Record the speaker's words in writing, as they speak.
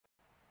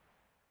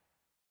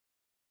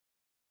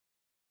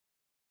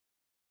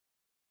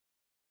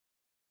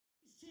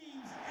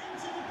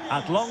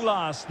At long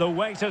last, the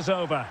wait is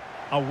over.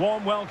 A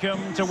warm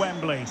welcome to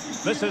Wembley.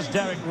 This is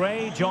Derek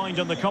Ray, joined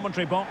in the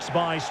commentary box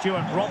by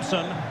Stuart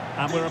Robson,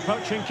 and we're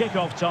approaching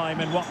kick-off time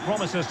in what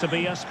promises to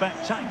be a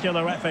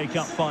spectacular FA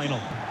Cup final.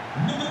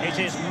 It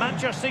is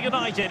Manchester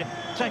United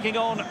taking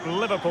on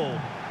Liverpool.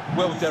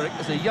 Well, Derek,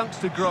 as a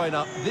youngster growing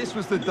up, this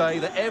was the day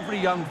that every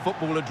young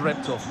footballer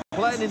dreamt of.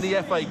 Playing in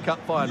the FA Cup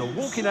final,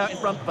 walking out in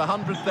front of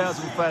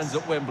 100,000 fans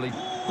at Wembley,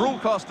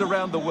 broadcast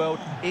around the world,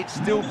 it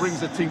still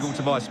brings a tingle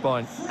to my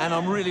spine. And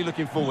I'm really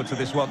looking forward to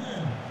this one.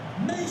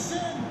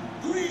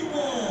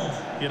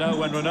 You know,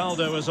 when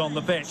Ronaldo is on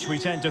the pitch, we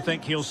tend to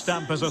think he'll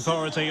stamp his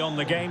authority on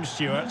the game,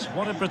 Stuart.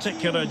 What in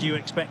particular do you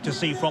expect to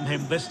see from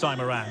him this time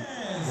around?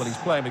 Well, he's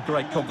playing with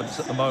great confidence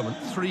at the moment.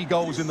 3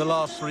 goals in the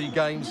last 3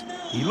 games.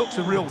 He looks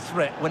a real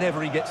threat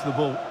whenever he gets the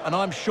ball, and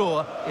I'm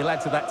sure he'll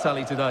add to that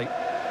tally today.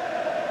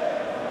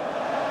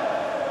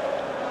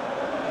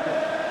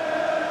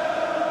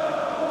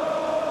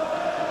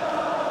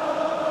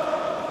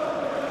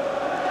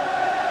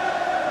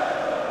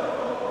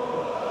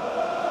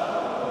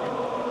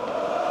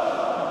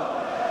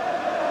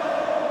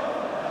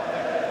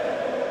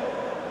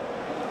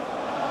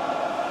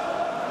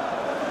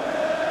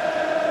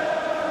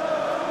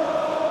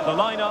 The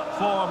lineup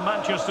for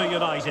Manchester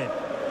United.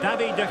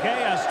 David De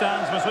Gea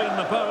stands between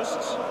the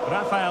posts.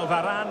 Rafael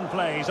Varane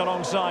plays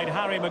alongside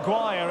Harry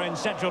Maguire in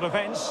central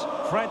defence.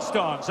 Fred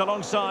starts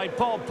alongside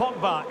Paul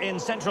Pogba in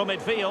central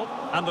midfield.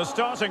 And the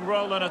starting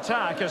role in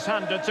attack is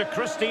handed to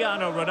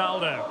Cristiano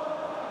Ronaldo.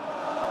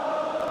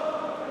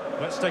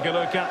 Let's take a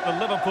look at the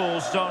Liverpool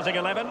starting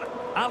 11.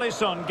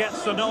 Alisson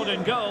gets the nod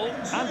in goal.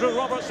 Andrew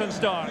Robertson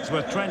starts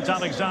with Trent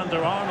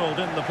Alexander-Arnold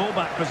in the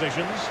fullback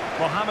positions.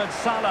 Mohamed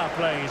Salah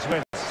plays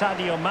with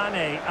Sadio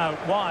Mane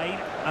out wide,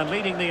 and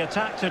leading the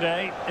attack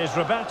today is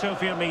Roberto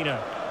Firmino.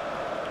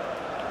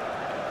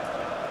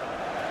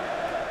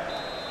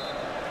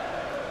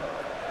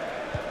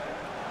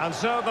 And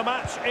so the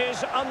match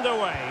is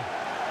underway.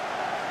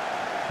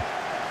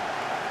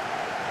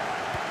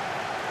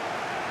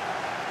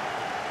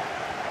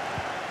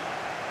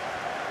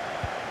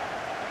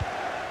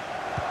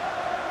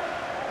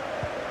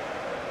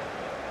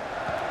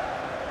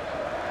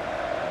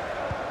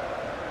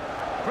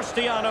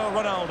 Cristiano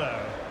Ronaldo.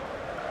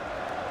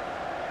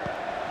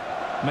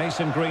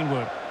 Mason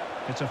Greenwood.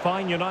 It's a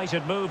fine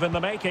United move in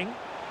the making.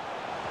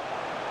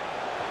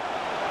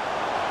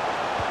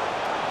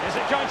 Is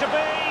it going to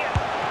be?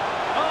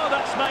 Oh,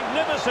 that's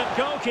magnificent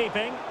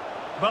goalkeeping.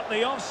 But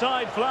the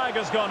offside flag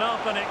has gone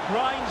up and it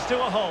grinds to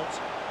a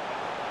halt.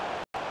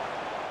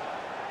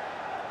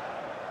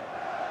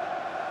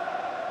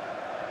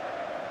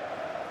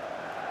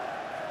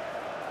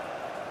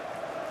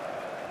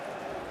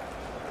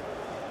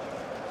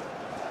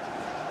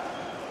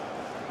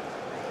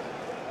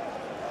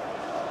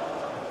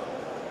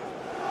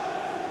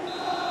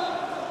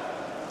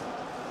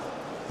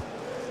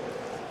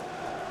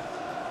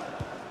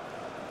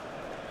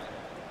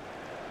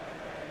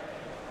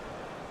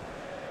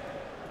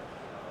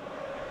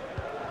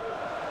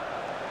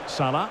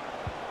 Salah.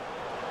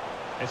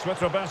 It's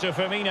with Roberto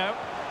Firmino.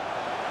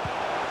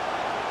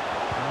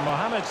 And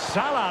Mohamed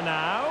Salah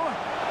now.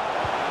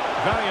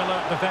 Very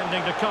alert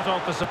defending to cut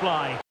off the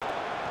supply.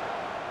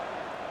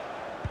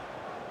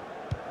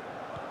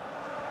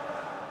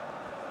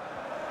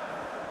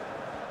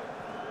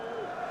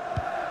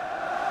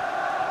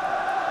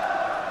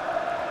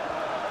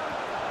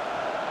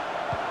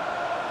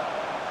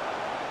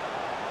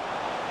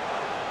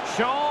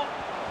 Shaw.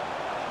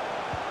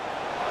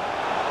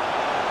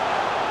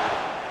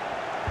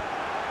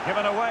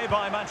 Given away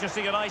by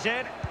Manchester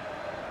United.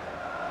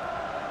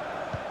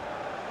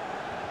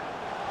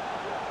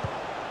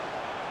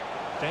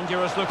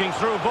 Dangerous looking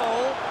through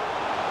ball.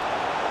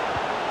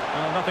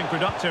 Nothing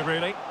productive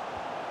really.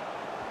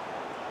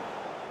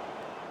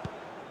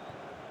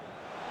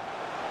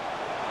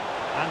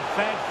 And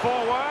fed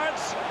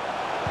forwards.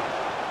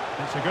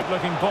 It's a good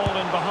looking ball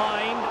in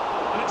behind.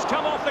 And it's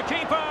come off the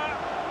keeper.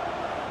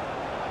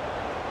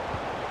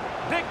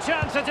 Big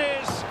chance it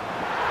is.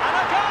 And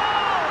a goal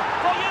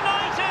for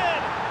United.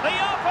 The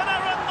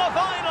opener in the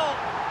final.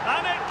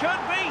 And it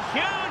could be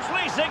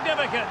hugely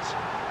significant.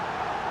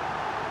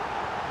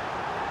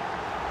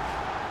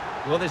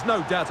 Well, there's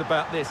no doubt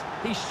about this.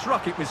 He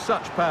struck it with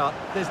such power.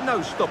 There's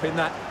no stopping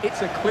that.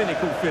 It's a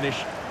clinical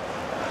finish.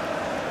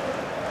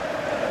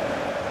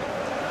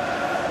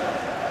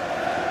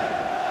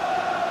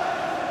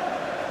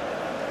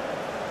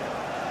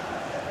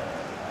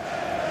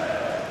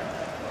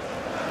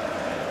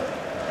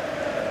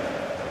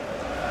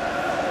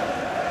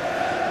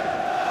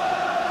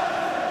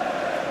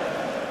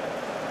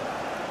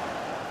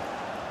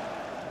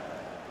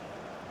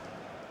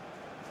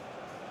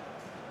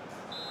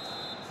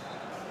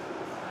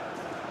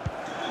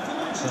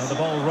 So the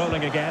ball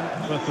rolling again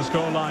with the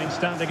scoreline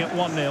standing at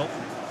 1-0.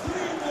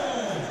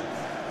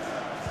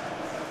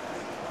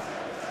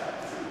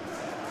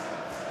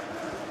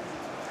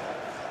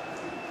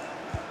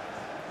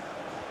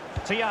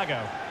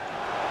 Thiago.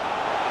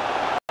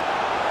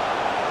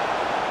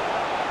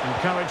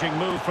 Encouraging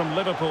move from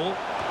Liverpool.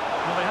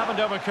 Well, they haven't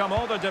overcome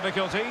all the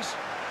difficulties.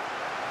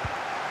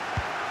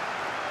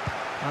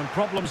 And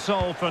problem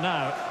solved for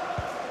now.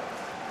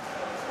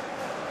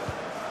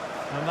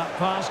 And that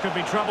pass could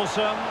be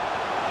troublesome.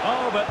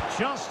 Oh, but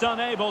just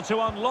unable to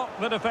unlock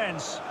the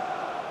defence.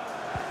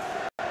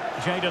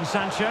 Jadon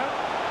Sancho.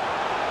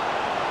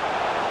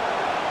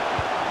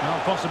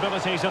 Now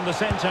possibilities in the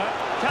centre.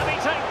 Can he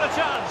take the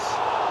chance?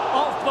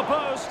 Off the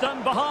post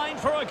and behind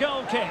for a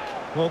goal kick.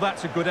 Well,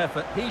 that's a good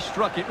effort. He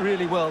struck it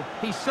really well.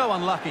 He's so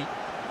unlucky.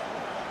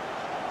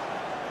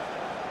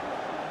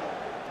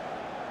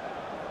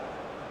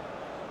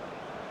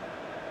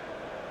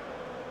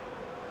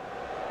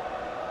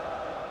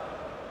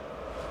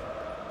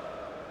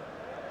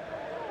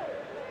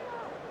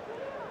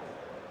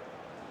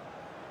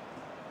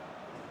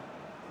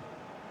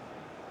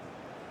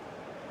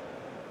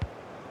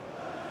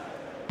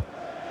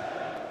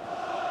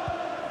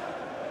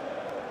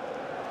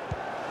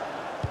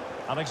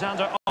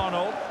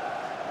 Alexander-Arnold.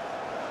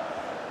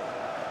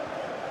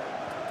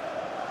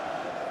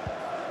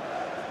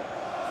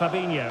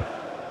 Fabinho.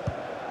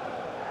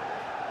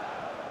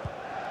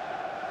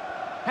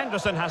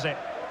 Henderson has it.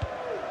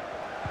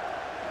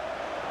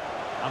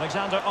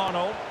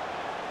 Alexander-Arnold.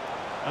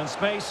 And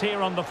space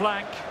here on the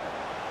flank.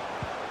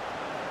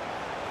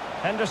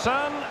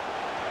 Henderson.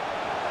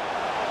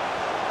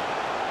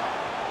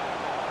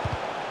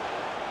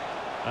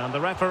 And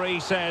the referee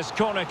says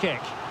corner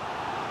kick.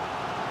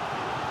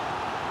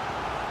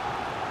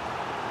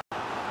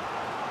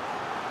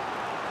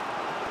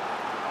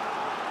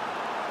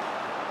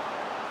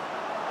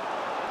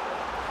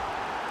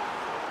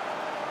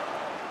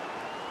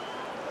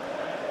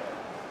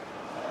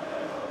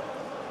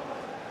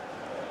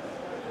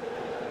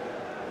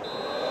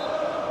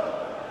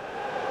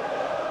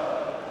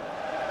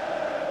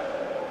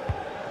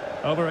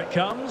 Over it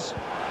comes.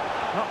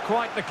 Not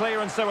quite the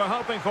clearance they were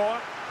hoping for.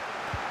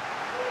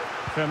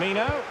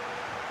 Firmino.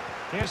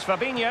 Here's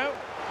Fabinho.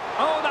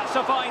 Oh, that's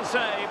a fine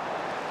save.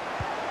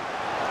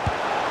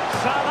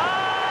 Salah!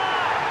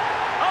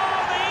 Oh,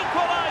 the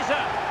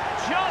equaliser!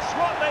 Just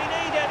what they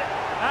needed,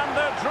 and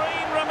the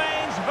dream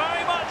remains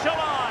very much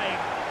alive.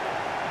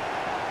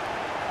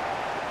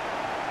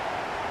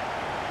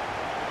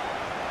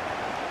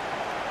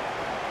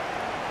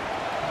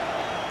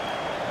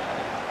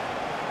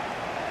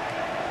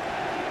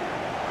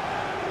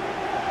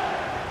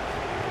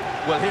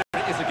 Well, here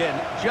it is again.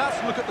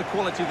 Just look at the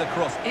quality of the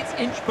cross. It's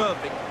inch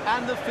perfect,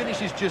 and the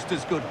finish is just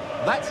as good.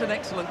 That's an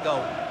excellent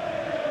goal.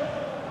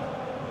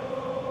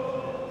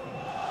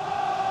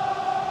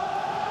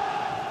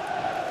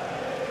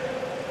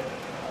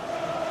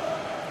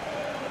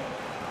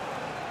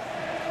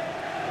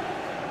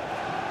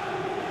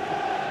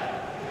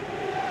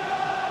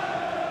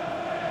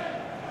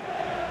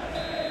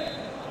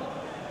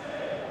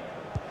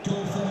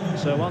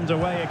 So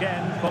underway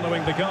again,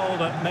 following the goal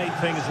that made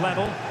things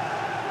level.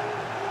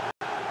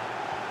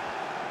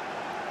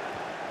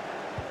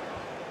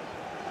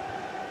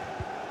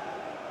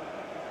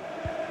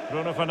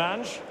 Bruno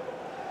Fernandes.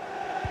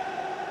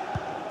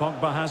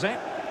 Pogba has it.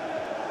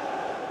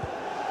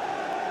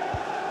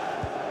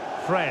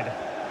 Fred.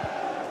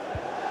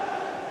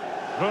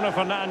 Bruno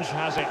Fernandes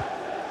has it.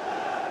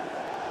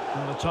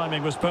 And the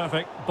timing was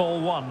perfect. Ball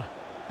one.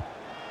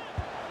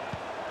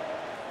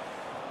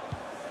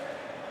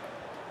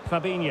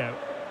 Fabinho.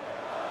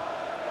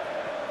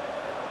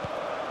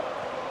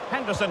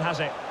 Henderson has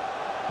it.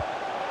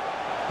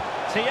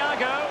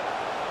 Thiago.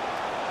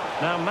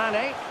 Now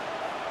Mane.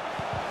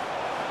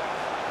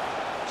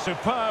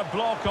 Superb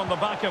block on the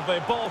back of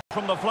the ball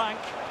from the flank.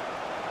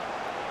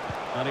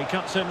 And he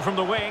cuts in from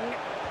the wing.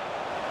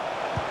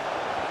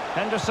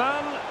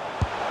 Henderson.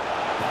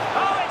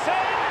 Oh, it's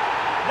in!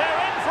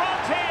 They're in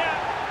front here.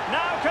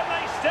 Now can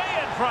they stay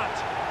in front?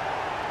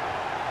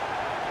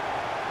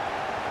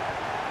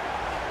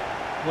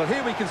 Well,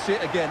 here we can see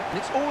it again. And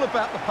it's all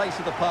about the pace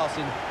of the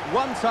passing.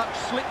 One touch,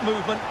 slick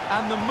movement,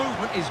 and the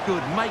movement is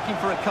good, making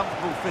for a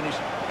comfortable finish.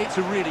 It's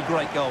a really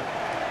great goal.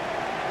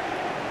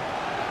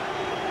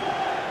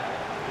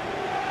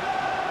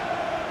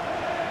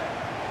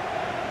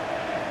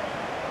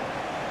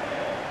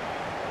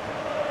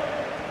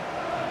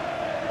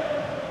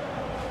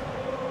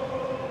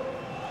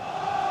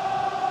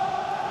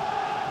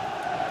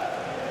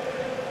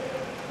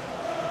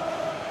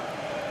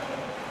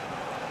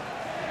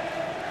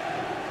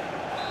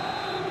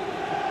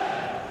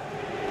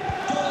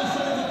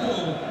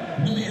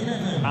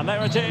 And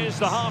there it is,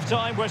 the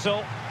half-time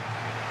whistle.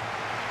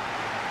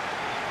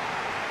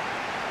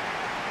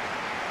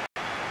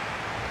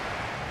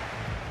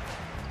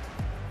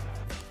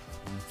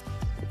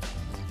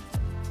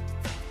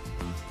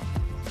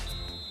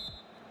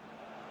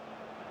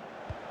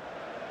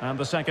 And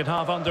the second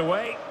half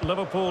underway.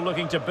 Liverpool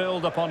looking to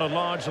build upon a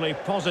largely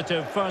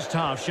positive first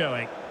half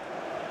showing.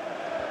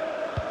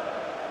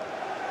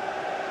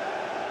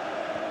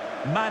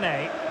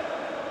 Mane.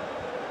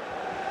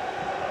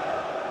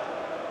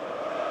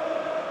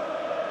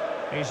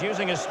 He's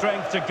using his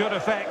strength to good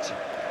effect.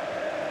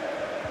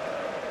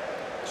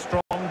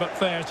 Strong but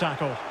fair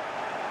tackle.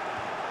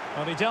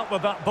 Well, he dealt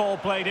with that ball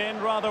played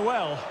in rather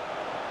well.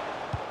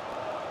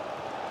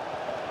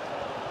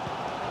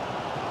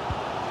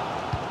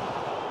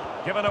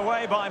 Given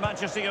away by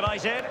Manchester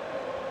United.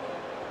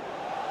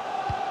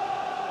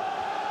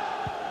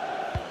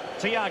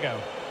 Thiago.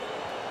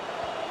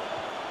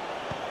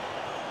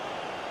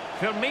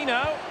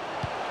 Firmino.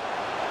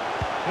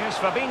 Here's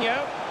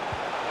Fabinho.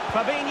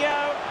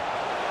 Fabinho.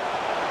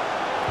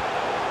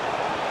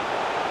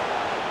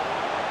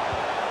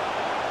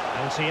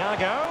 And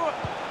Thiago.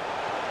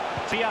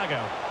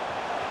 Thiago.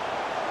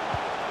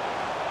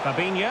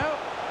 Fabinho.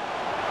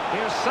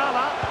 Here's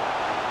Salah.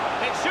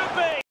 It should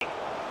be.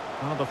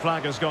 Well, the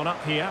flag has gone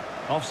up here.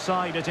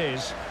 Offside it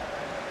is.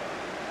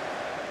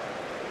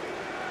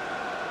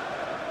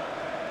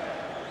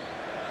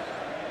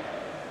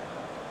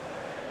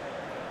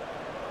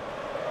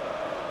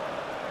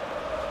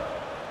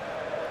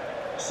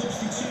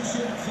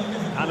 Substitution for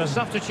Liverpool. And a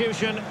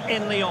substitution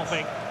in the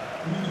offing.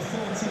 Number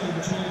 14,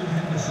 Jordan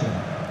Henderson.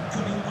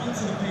 Coming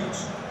onto the pitch,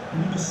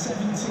 number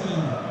 17,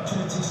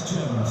 Curtis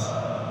Jones.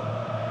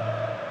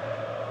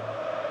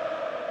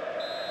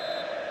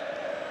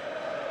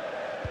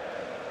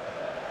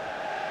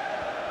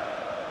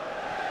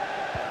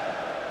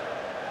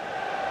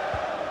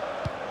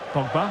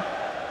 Pogba.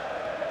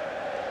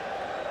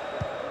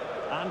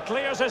 And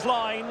clears his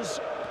lines.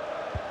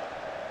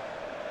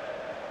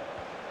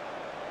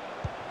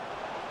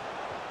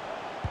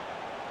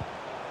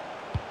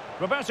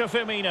 Roberto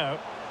Firmino.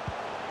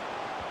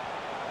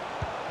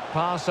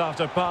 Pass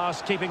after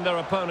pass, keeping their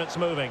opponents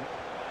moving.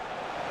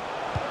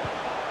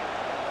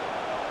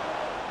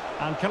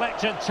 And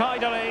collected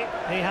tidily.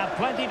 He had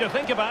plenty to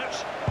think about.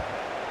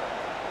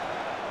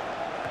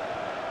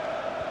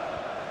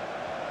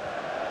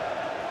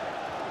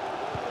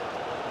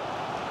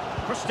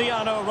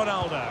 Cristiano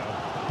Ronaldo.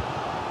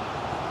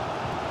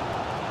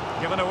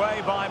 Given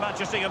away by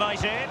Manchester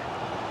United.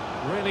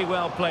 Really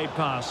well played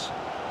pass.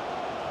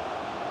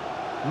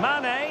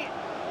 Mane.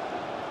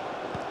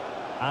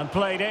 And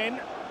played in.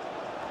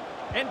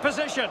 In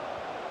position.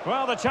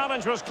 Well, the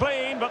challenge was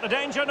clean, but the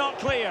danger not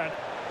cleared.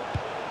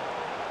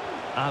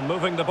 And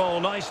moving the ball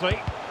nicely.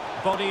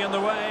 Body in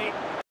the way.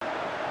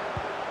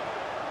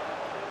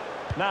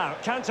 Now,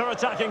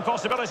 counter-attacking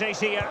possibilities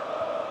here.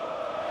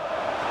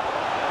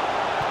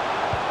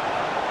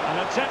 And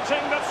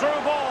attempting the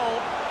through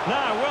ball.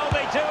 Now, will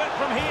they do it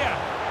from here?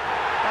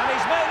 And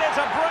he's made it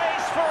a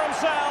brace for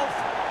himself.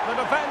 The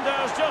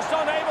defender's just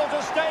unable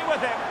to stay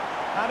with him.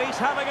 And he's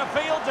having a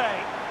field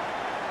day.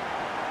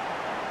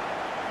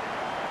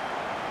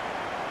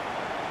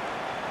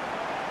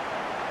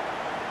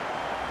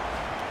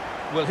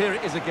 Well, here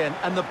it is again,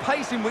 and the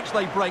pace in which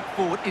they break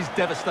forward is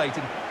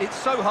devastating. It's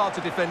so hard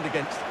to defend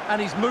against, and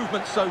his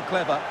movement's so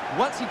clever.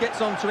 Once he gets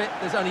onto it,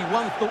 there's only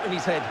one thought in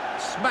his head: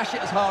 smash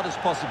it as hard as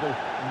possible.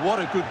 What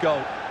a good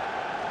goal.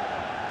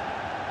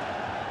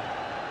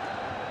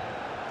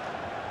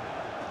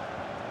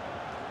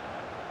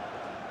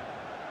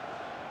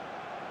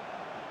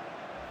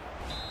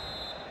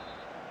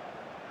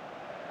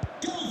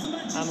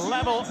 And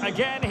level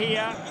again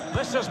here.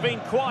 This has been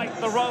quite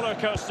the roller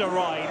coaster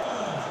ride.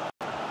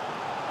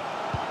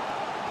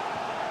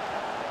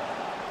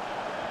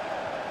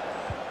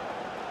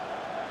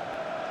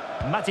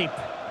 Matip.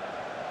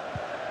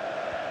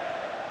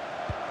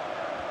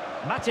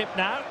 Matip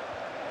now.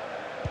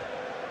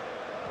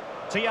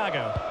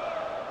 Thiago.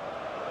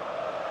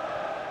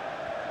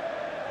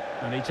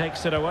 And he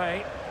takes it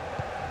away.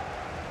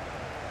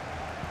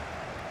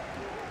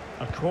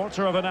 A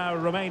quarter of an hour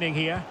remaining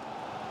here.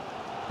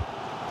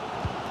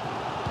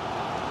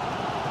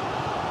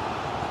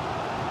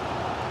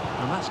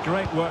 And that's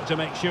great work to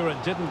make sure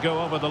it didn't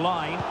go over the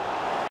line.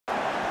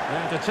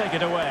 There to take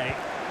it away.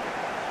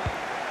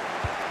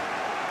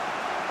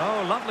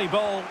 Oh, lovely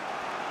ball.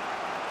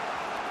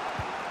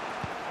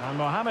 And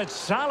Mohamed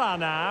Salah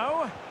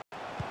now.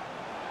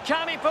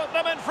 Can he put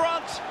them in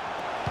front?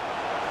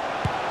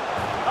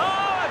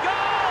 Oh, a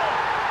goal!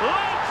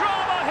 Late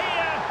drama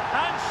here.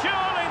 And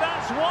surely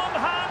that's one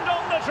hand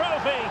on the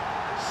trophy.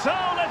 So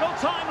little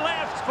time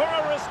left for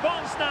a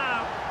response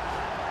now.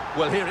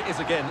 Well, here it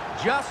is again.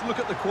 Just look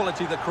at the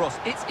quality of the cross.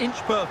 It's inch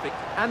perfect,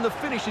 and the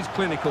finish is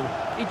clinical.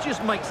 He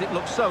just makes it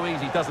look so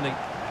easy, doesn't he?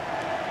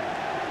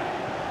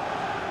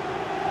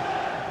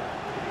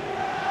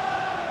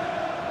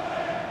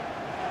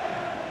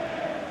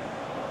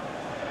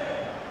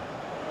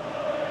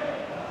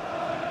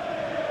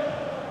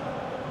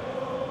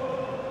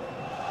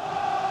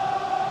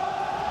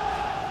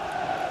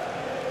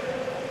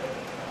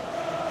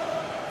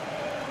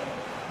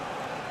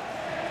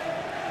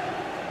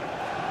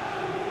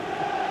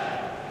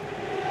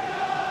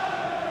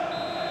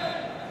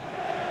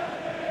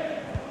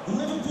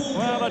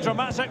 Well, a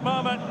dramatic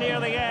moment near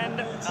the end,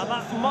 and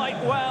that might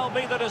well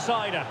be the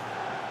decider.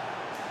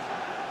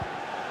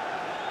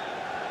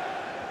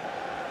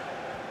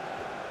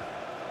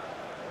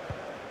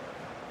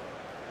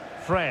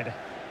 Fred.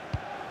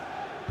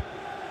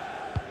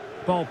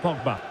 Paul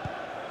Pogba.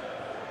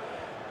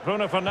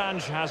 Bruno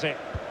Fernandes has it.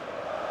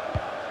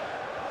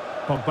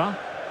 Pogba.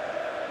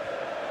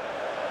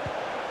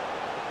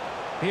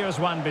 Here's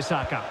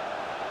Wan-Bissaka.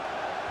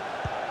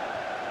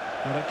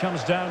 And it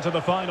comes down to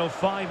the final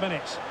 5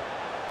 minutes.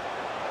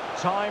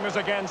 Time is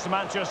against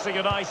Manchester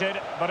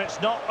United, but it's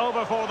not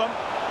over for them.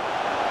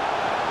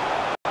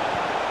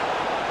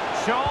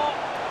 Shaw.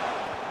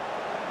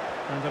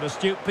 And an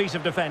astute piece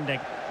of defending.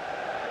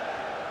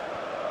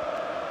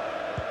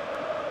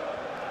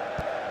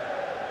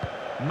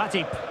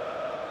 Matip.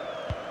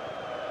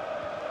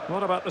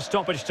 What about the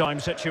stoppage time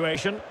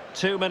situation?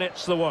 2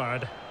 minutes the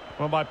word.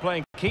 Well, by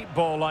playing keep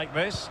ball like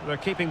this, they're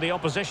keeping the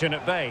opposition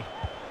at bay.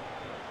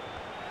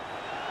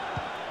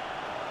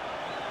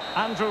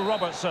 Andrew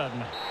Robertson.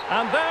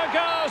 And there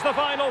goes the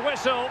final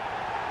whistle.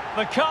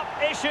 The cup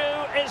issue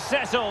is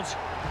settled.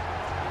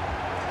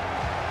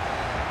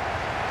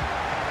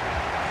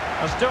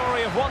 A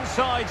story of one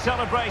side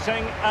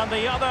celebrating and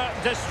the other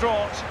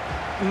distraught.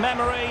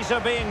 Memories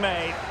are being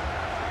made.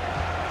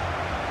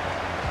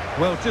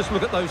 Well, just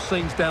look at those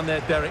scenes down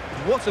there, Derek.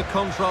 What a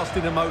contrast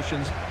in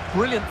emotions.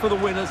 Brilliant for the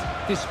winners,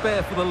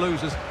 despair for the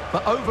losers.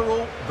 But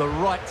overall, the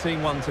right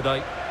team won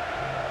today.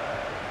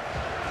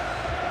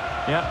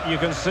 Yeah, you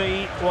can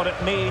see what it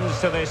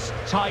means to this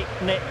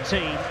tight-knit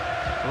team.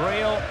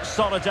 Real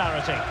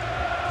solidarity.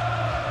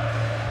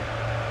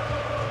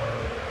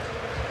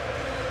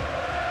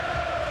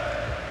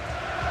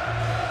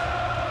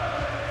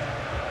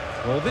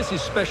 Well, this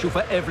is special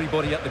for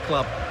everybody at the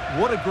club.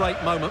 What a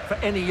great moment for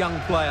any young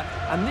player.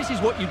 And this is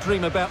what you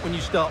dream about when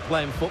you start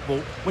playing football.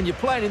 When you're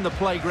playing in the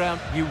playground,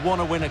 you want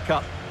to win a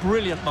cup.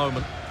 Brilliant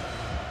moment.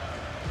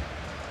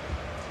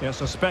 Yes,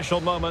 a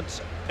special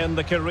moment in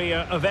the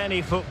career of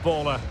any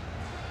footballer.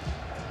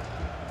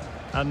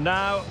 And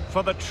now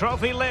for the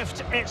trophy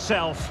lift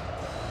itself.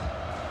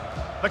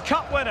 The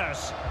cup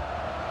winners.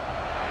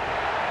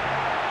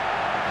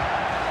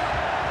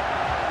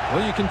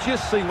 Well, you can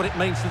just see what it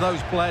means to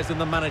those players and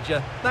the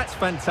manager. That's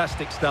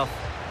fantastic stuff.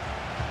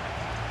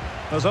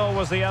 There's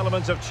always the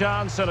element of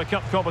chance in a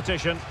cup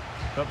competition,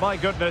 but my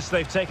goodness,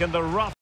 they've taken the rough